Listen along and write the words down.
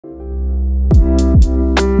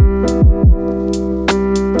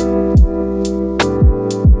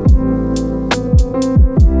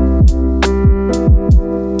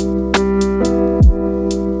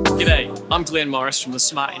Ben Morris from the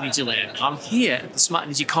Smart Energy Lab. I'm here at the Smart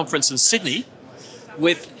Energy Conference in Sydney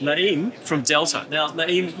with Naeim from Delta. Now,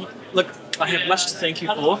 Naeim, look, I have much to thank you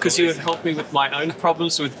for because you have helped me with my own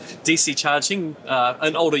problems with DC charging,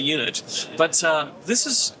 an older unit. But this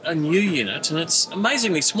is a new unit and it's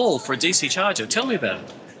amazingly small for a DC charger. Tell me about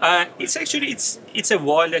it. It's a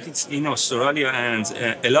while that it's in Australia and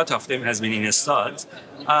a lot of them has been installed.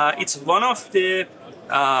 It's one of the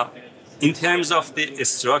in terms of the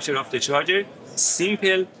structure of the charger,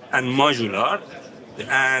 simple and modular,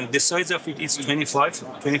 and the size of it is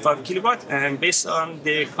 25 kilowatt. And based on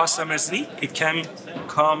the customer's need, it can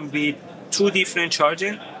come with two different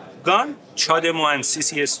charging gun, CHAdeMO and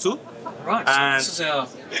CCS2. Right. And so this is our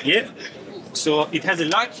so it has a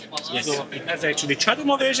lock. Yes. So it has actually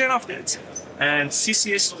CHAdeMO version of that, and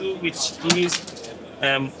CCS2, which is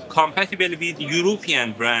compatible with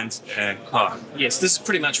European brand car. Yes, this is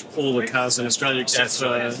pretty much all the cars in Australia except for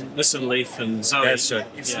Nissan Leaf and Zoe. That's right.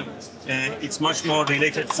 It's much more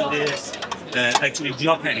related to the actually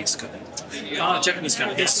Japanese car. Japanese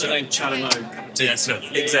car. Yes, the name CHAdeMO. That's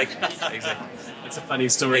right. Exactly. That's a funny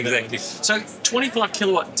story. Exactly. So, 25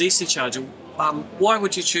 kilowatt DC charger. Why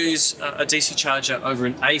would you choose a DC charger over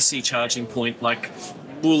an AC charging point? Like,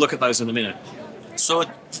 we'll look at those in a minute. So,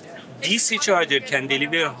 DC charger can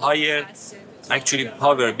deliver higher actually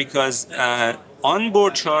power because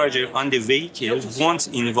onboard charger on the vehicle won't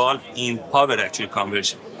involve in power actually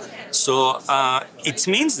conversion. So it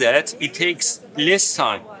means that it takes less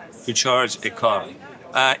time to charge a car.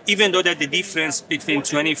 Even though that the difference between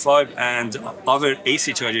 25 and our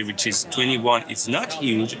AC charger, which is 21, is not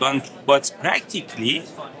huge, but practically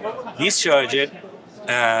this charger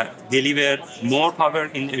deliver more power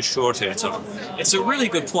in a shorter time. It's a really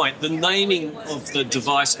good point. The naming of the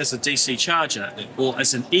device as a DC charger or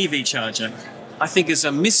as an EV charger, I think is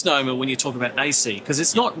a misnomer when you talk about AC, because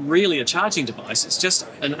it's not really a charging device, it's just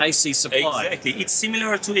an AC supply. Exactly. It's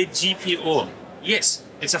similar to a GPO. Yes,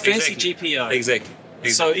 it's a fancy GPO. Exactly.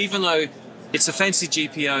 So even though it's a fancy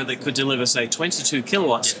GPO that could deliver, say, 22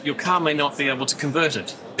 kilowatts, your car may not be able to convert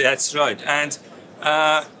it. That's right. And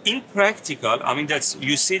in practical, I mean,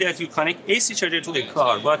 you see that you connect AC charger to the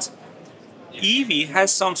car, but EV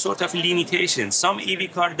has some sort of limitation. Some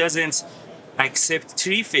EV car doesn't accept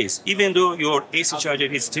three-phase, even though your AC charger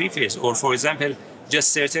is three-phase, or for example,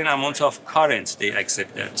 just certain amount of current they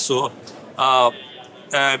accept that. So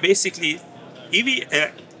basically,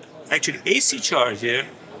 actually AC charger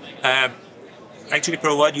actually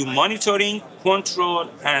provide you monitoring, control,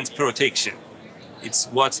 and protection. It's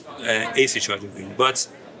what AC charger doing. But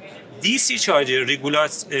DC charger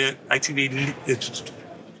regulates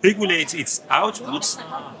its outputs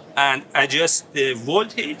and adjusts the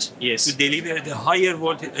voltage to deliver the higher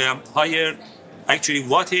voltage, higher actually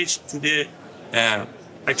wattage to the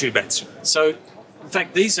actual battery. So, in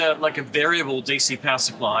fact, these are like a variable DC power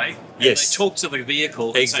supply. Yes. They talk to the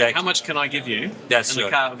vehicle and say, how much can I give you? That's and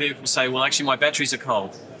the vehicle will say, well, actually, my batteries are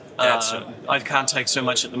cold. I can't take so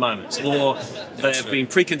much at the moment. Or they have been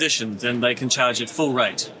preconditioned and they can charge at full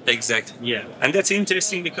rate. Exactly. Yeah. And that's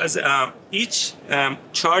interesting because each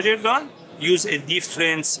charger gun use a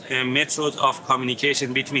different method of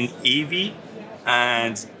communication between EV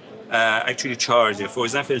and actually charger. For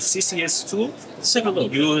example, CCS2. Let's have a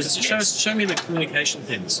look. Show me the communication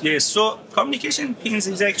pins. Yes, so communication pins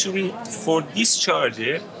is actually for this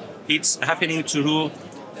charger, it's happening through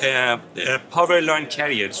power line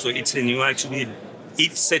carrier. So it's a new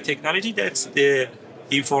it's a technology that's the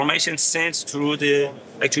information sent through the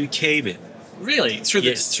actual cable. Really? Through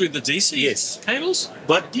the DC cables?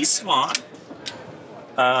 But this one,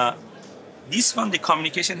 the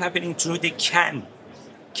communication happening through the CAN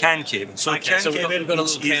cable. So CAN so cable we've got a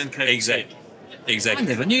little CAN cable. Exactly. I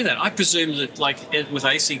never knew that. I presumed that, like with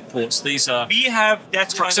AC ports, these are we have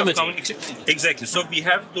that proximity. Kind of communication. Exactly. So we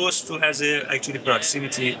have those two as actually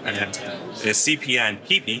proximity and CP and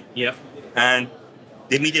PP. Yeah. And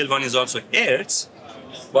the middle one is also Earth,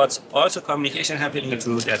 but also communication happening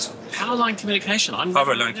through that. Power line communication.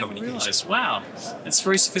 Power line communication. Realized. Wow, it's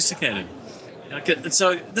very sophisticated. Okay,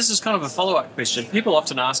 so this is kind of a follow-up question. People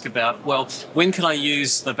often ask about, well, when can I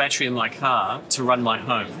use the battery in my car to run my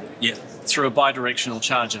home? Yeah. Through a bidirectional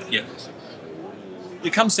charger. Yeah.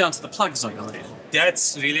 It comes down to the plugs, I believe.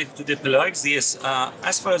 That's related to the plugs, yes.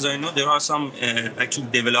 As far as I know, there are some actual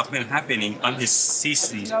development happening on the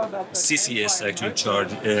CCS actual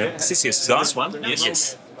charge. CCS gun. This one?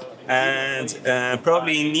 Yes. And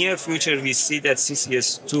probably in near future, we see that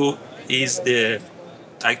CCS2 is the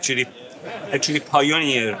actually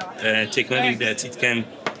pioneer technology that it can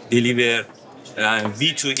deliver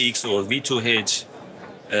V2X or V2H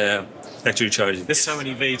actually charging. There's so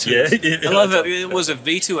many V2s. Yeah. I love it. It was a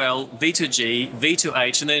V2L, V2G,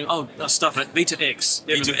 V2H, and then, stuff it, V2X.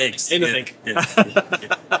 V2X. Anything. Yeah.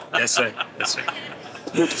 That's right. That's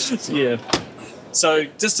right. Yeah. So,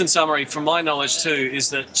 just in summary, from my knowledge too, is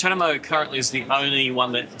that Chanamo currently is the only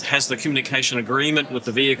one that has the communication agreement with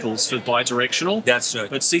the vehicles for bi-directional. That's right.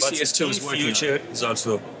 But CCS2 is working. In future is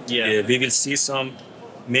also, we will see some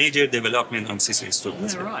major development on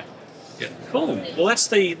CCS2. Yeah, right. Yeah. Cool. Well, that's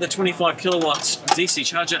the 25 kilowatts DC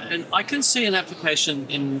charger, and I can see an application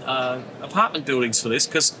in apartment buildings for this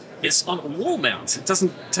because it's on a wall mount. It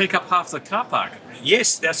doesn't take up half the car park.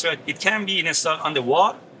 Yes, that's right. It can be installed on the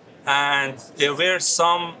wall, and there were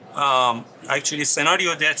some actually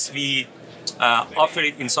scenario that we offer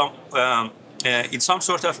it in some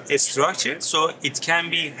sort of a structure, so it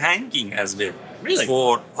can be hanging as well. Really?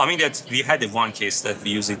 That we had one case that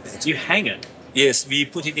we use it. You hang it. Yes, we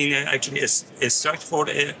put it in a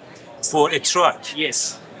structure for a truck.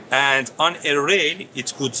 Yes. And on a rail,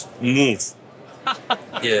 it could move.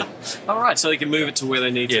 Yeah. All right, so they can move it to where they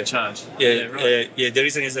need to charge. Yeah. Right. The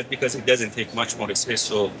reason is that because it doesn't take much more space,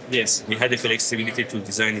 so yes, we had the flexibility to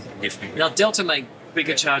design it differently. Now, Delta make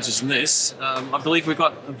bigger chargers than this. I believe we've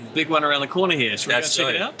got a big one around the corner here. Should we go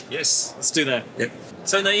check it out? Yes. Let's do that. Yeah.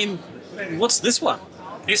 So, Naeim, what's this one?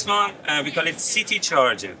 This one, we call it city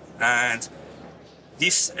charger. And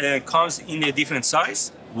this comes in a different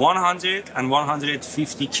size, 100 and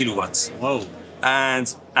 150 kilowatts. Whoa.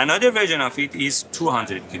 And another version of it is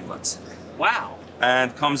 200 kilowatts. Wow.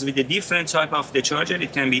 And comes with a different type of the charger.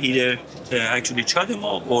 It can be either actually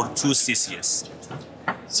CHAdeMO or 2 CCS.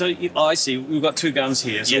 So, I see. We've got two guns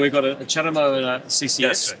here. So, we've got a CHAdeMO and a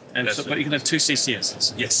CCS. That's right. But you can have two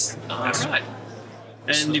CCSs. Yes. That's right.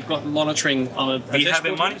 And you've got monitoring on a We have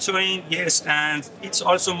a monitoring, yes, and it's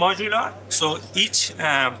also modular. So each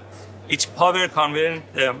power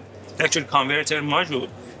actual converter module,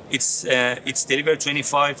 it's delivered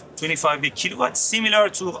 25 kilowatts, similar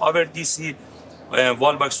to our DC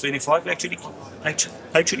wallbox 25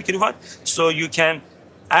 actually kilowatt. So you can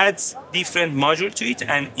add different module to it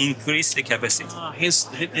and increase the capacity. Hence,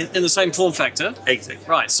 in the same form factor. Exactly.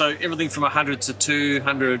 Right. So everything from 100 to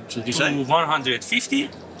 200. Did you say? 150,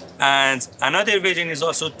 and another version is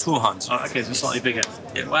also 200. Oh, okay, so slightly bigger.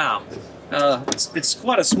 Yeah. Wow. It's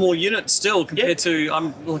quite a small unit still compared to.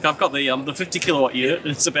 I've got the 50 kilowatt unit.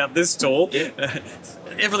 And it's about this tall. Yeah.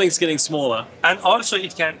 Everything's getting smaller. And also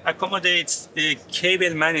it can accommodate the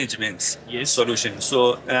cable management solution.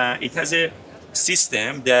 So it has a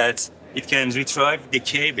system that it can retrieve the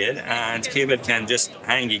cable, and cable can just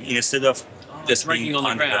hanging instead of just breaking on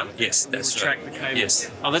the ground. Yes, that's right. Track the cable. Yes.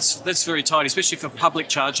 Oh, that's very tight, especially for public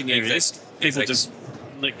charging areas. People just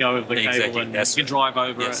let go of the cable and you can drive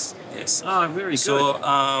over it. Yes. Oh, very good.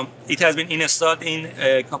 So it has been installed in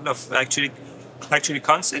a couple of actually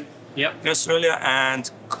council in Australia and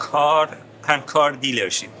car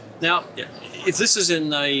dealership. Now, if this is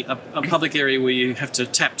in a public area where you have to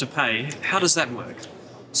tap to pay, how does that work?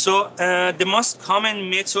 So the most common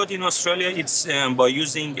method in Australia is by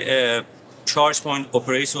using a charge point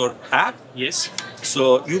operator app. Yes.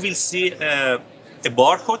 So you will see a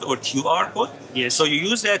barcode or QR code. Yes. So you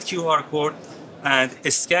use that QR code and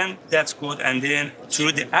scan that code, and then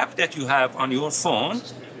through the app that you have on your phone,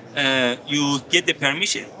 you get the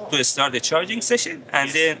permission to start the charging session,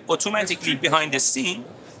 and then automatically behind the scene,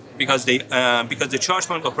 because the charge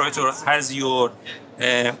point operator has your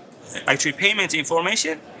actually payment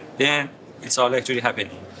information, then it's all actually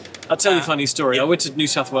happening. I'll tell you a funny story. I went to New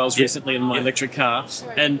South Wales recently in my electric car,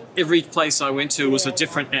 and every place I went to was a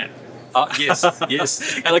different app. Yes,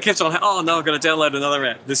 yes. And I kept on, oh no, I've got to download another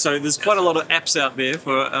app. So there's quite a lot of apps out there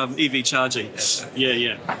for EV charging.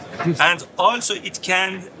 Yeah. And also it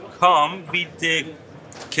can come with the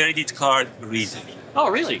credit card reader. Oh,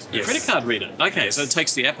 really? Yes. Credit card reader. Okay, so it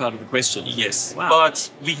takes the app out of the question. Yes. Wow.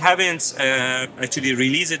 But we haven't actually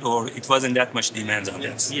released it, or it wasn't that much demand on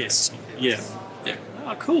that. Yes. Yeah.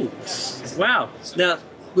 Oh, cool. Wow. Now,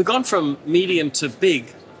 we've gone from medium to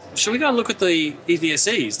big. Shall we go and look at the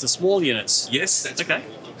EVSEs, the small units? Yes. Okay.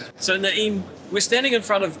 So, Naeim, we're standing in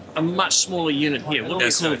front of a much smaller unit here. What do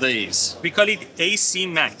we call these? We call it AC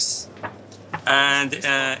Max. And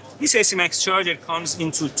this AC Max charger comes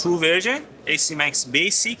into two versions, AC Max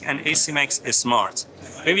Basic and AC Max Smart.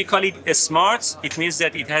 When we call it Smart, it means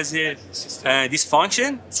that it has this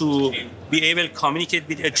function to be able to communicate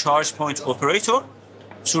with a charge point operator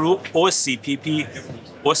through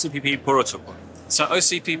OCPP protocol. So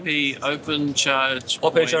OCPP, Open Charge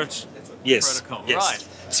Protocol. Yes. Right.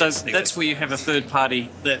 So that's where you have a third party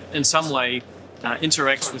that in some way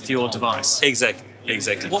interacts with your device. Exactly.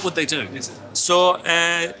 What would they do? So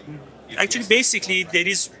Actually, basically, there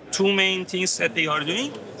is two main things that they are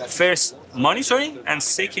doing. First, monitoring, and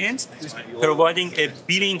second, providing a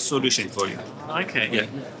billing solution for you. Okay. Yeah.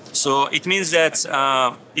 So it means that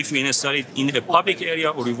if we install it in a public area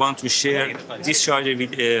or we want to share this charger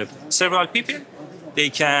with several people, they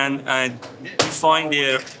can find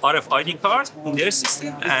their RFID card in their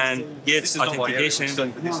system and get authentication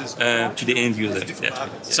to the end user. Yeah.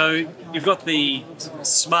 So you've got the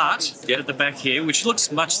smart at the back here, which looks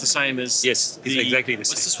much the same as Yes, it's exactly the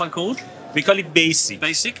same. What's this one called? We call it basic.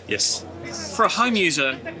 Basic? Yes. For a home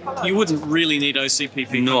user, you wouldn't really need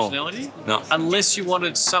OCPP No. functionality, No. unless you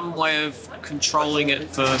wanted some way of controlling it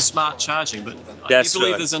for smart charging. But That's I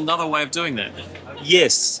believe right. there's another way of doing that.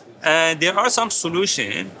 Yes, there are some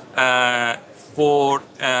solutions for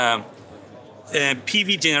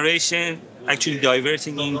PV generation actually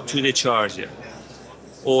diverting into the charger,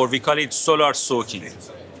 or we call it solar soaking.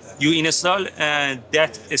 You install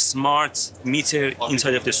that smart meter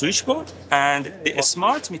inside of the switchboard, and the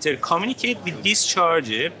smart meter communicate with this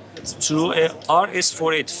charger through a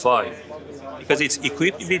RS485 because it's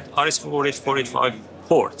equipped with RS485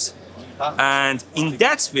 ports. And in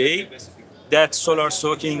that way, that solar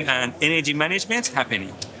soaking and energy management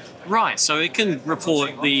happening. Right, so it can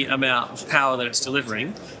report the amount of power that it's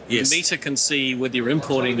delivering. Yes. The meter can see whether you're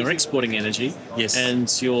importing or exporting energy. Yes. And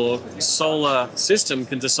your solar system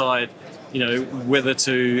can decide, whether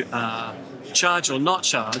to charge or not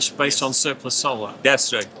charge based on surplus solar.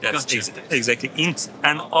 That's right. That's Gotcha. exactly.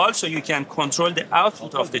 And also you can control the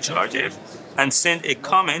output of the charger and send a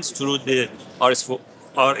comment through the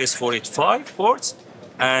RS485 ports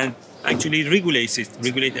and actually regulate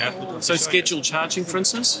the output of So the charger. scheduled charging, for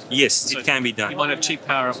instance? Yes, it can be done. You might have cheap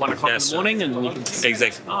power at 1 o'clock in That's the morning and you can...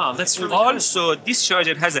 Exactly. Ah, that's really Also, this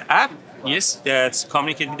charger has an app Yes. that's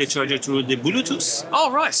communicating with the charger through the Bluetooth.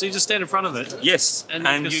 Oh, right, so you just stand in front of it. Yes, And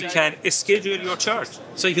and you you can can schedule your charge.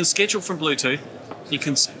 So you can schedule from Bluetooth. You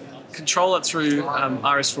can control it through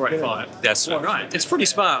RS485. That's right. Right. It's pretty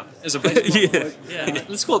smart as a base. Yeah. Yeah.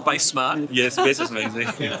 Let's call it base smart. Yes, basically.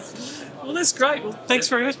 Well, that's great. Well, thanks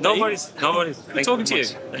very much. No Naeem. worries. No worries. Thank talking to very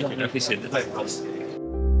you. much. Thank you. I appreciate it.